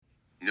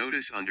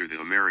Notice under the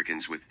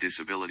Americans with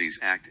Disabilities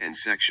Act and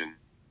Section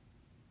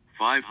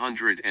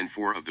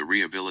 504 of the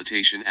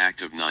Rehabilitation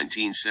Act of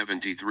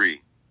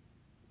 1973.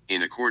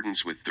 In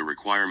accordance with the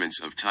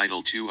requirements of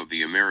Title II of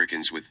the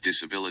Americans with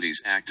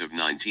Disabilities Act of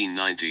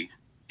 1990,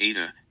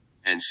 ADA,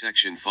 and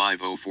Section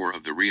 504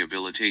 of the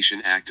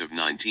Rehabilitation Act of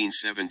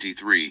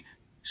 1973,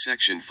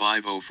 Section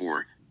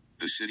 504,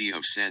 the City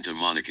of Santa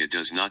Monica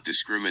does not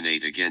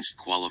discriminate against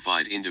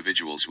qualified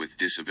individuals with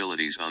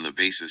disabilities on the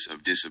basis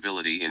of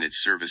disability in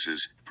its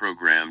services,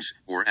 programs,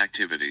 or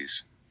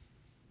activities.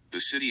 The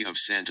City of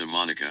Santa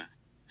Monica,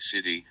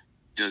 City,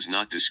 does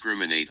not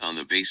discriminate on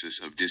the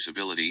basis of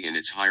disability in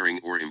its hiring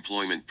or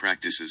employment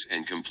practices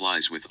and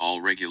complies with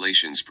all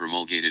regulations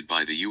promulgated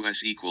by the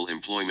U.S. Equal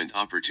Employment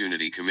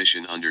Opportunity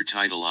Commission under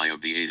Title I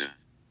of the ADA.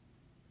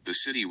 The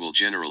City will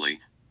generally,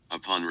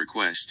 upon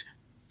request,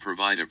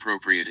 provide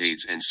appropriate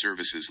aids and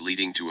services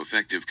leading to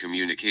effective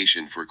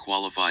communication for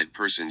qualified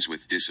persons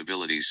with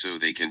disabilities so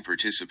they can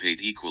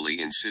participate equally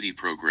in city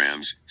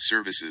programs,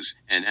 services,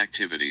 and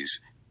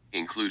activities,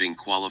 including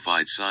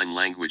qualified sign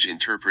language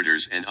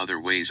interpreters and other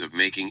ways of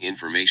making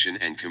information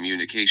and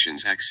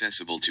communications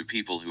accessible to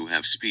people who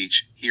have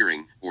speech,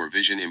 hearing, or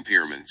vision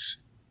impairments.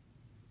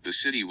 The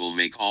City will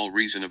make all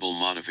reasonable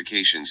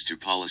modifications to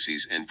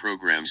policies and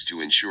programs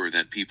to ensure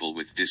that people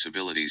with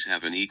disabilities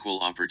have an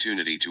equal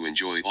opportunity to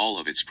enjoy all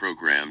of its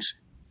programs,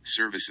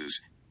 services,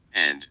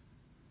 and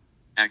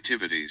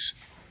activities.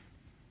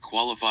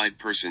 Qualified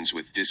persons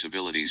with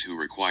disabilities who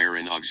require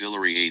an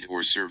auxiliary aid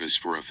or service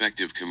for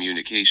effective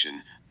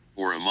communication,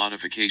 or a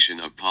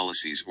modification of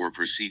policies or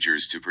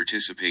procedures to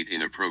participate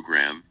in a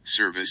program,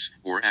 service,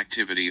 or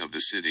activity of the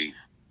City,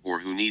 or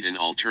who need an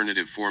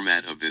alternative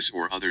format of this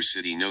or other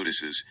City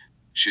notices,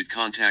 should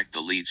contact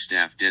the lead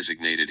staff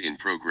designated in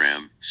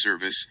program,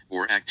 service,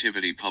 or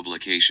activity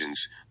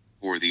publications,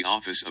 or the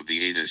Office of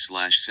the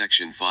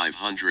ADA/Section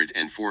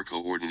 504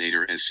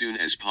 coordinator as soon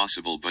as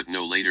possible but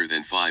no later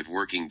than 5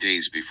 working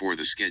days before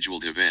the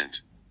scheduled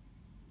event.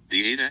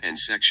 The ADA and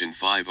Section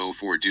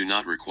 504 do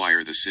not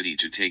require the City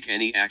to take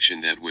any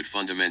action that would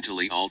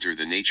fundamentally alter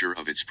the nature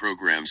of its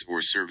programs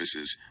or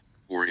services,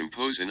 or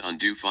impose an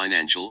undue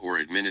financial or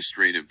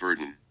administrative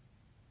burden.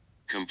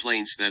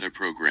 Complaints that a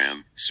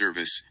program,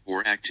 service,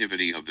 or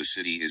activity of the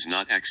City is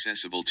not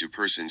accessible to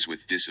persons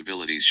with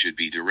disabilities should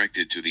be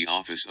directed to the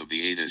Office of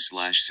the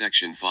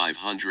ADA/Section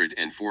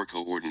 504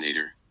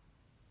 coordinator.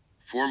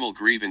 Formal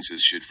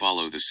grievances should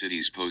follow the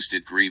City's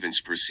posted grievance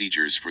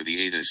procedures for the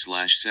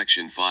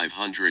ADA/Section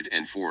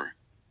 504.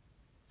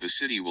 The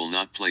City will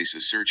not place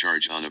a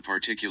surcharge on a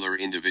particular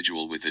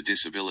individual with a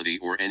disability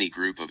or any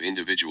group of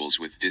individuals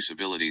with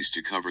disabilities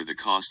to cover the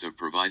cost of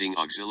providing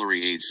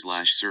auxiliary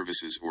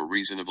aids/services or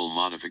reasonable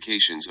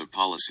modifications of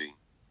policy.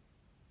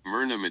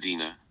 Myrna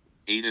Medina,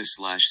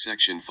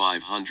 ADA/Section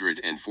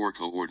 504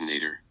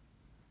 Coordinator.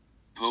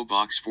 PO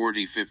Box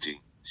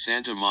 4050,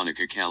 Santa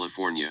Monica,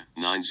 California,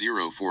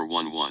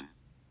 90411.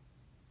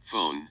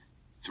 Phone,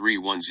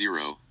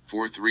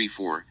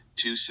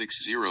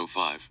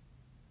 310-434-2605.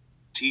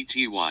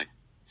 TTY,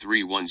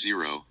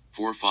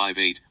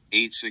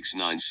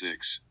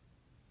 310-458-8696.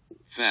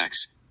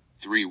 Fax,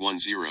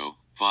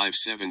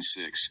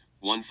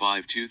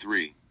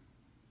 310-576-1523.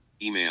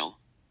 Email,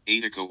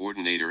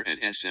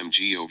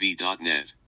 adacoordinator@smgov.net.